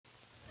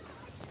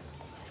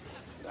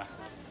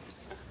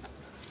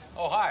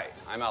Oh, hi,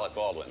 I'm Alec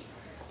Baldwin,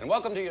 and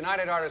welcome to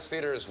United Artists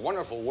Theater's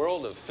wonderful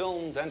world of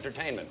filmed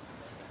entertainment.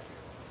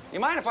 You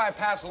mind if I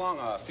pass along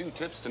a few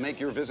tips to make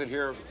your visit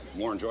here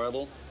more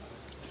enjoyable?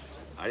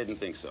 I didn't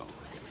think so.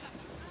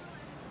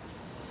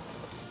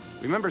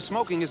 Remember,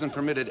 smoking isn't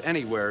permitted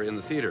anywhere in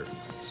the theater,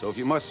 so if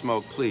you must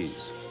smoke,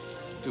 please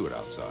do it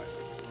outside.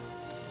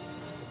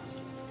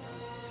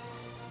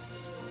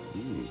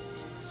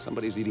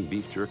 Somebody's eating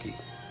beef jerky.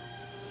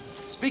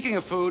 Speaking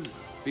of food,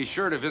 be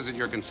sure to visit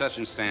your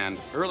concession stand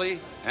early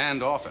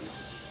and often.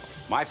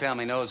 My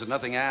family knows that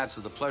nothing adds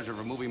to the pleasure of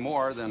a movie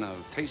more than a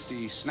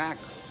tasty snack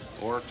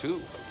or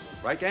two.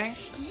 Right, gang?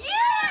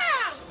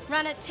 Yeah!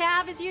 Run a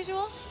tab as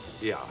usual?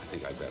 Yeah, I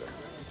think I'd better.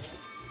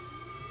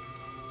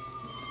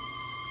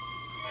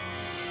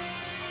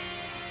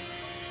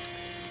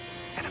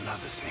 And another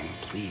thing,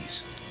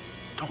 please,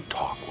 don't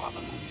talk while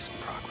the movie's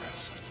in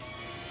progress.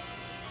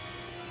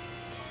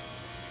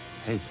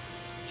 Hey,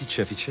 you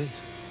Chevy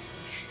Chase.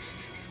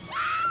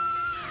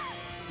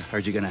 I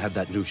heard you're gonna have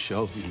that new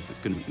show. It's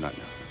gonna be... No. The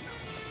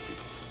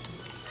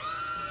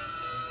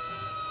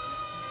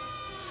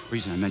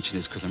reason I mention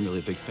is because I'm really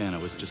a big fan. I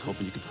was just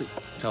hoping you could please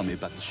tell me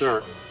about the...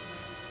 Sir,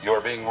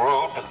 you're being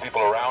rude to the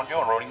people around you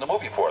and ruining the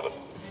movie for them.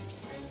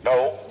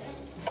 No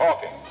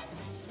talking.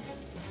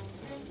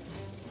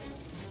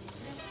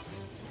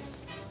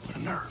 What a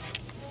nerve.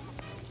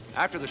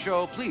 After the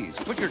show, please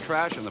put your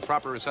trash in the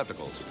proper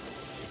receptacles.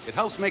 It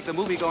helps make the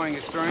movie-going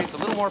experience a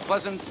little more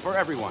pleasant for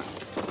everyone.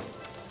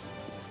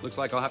 Looks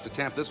like I'll have to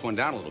tamp this one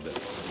down a little bit.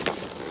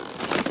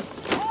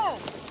 Oh!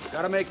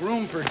 Gotta make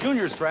room for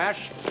Junior's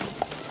trash.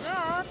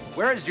 Yeah.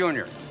 Where is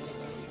Junior?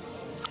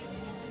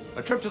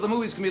 A trip to the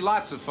movies can be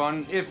lots of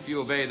fun if you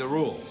obey the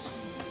rules.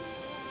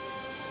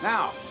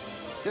 Now,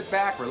 sit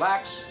back,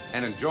 relax,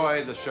 and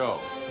enjoy the show.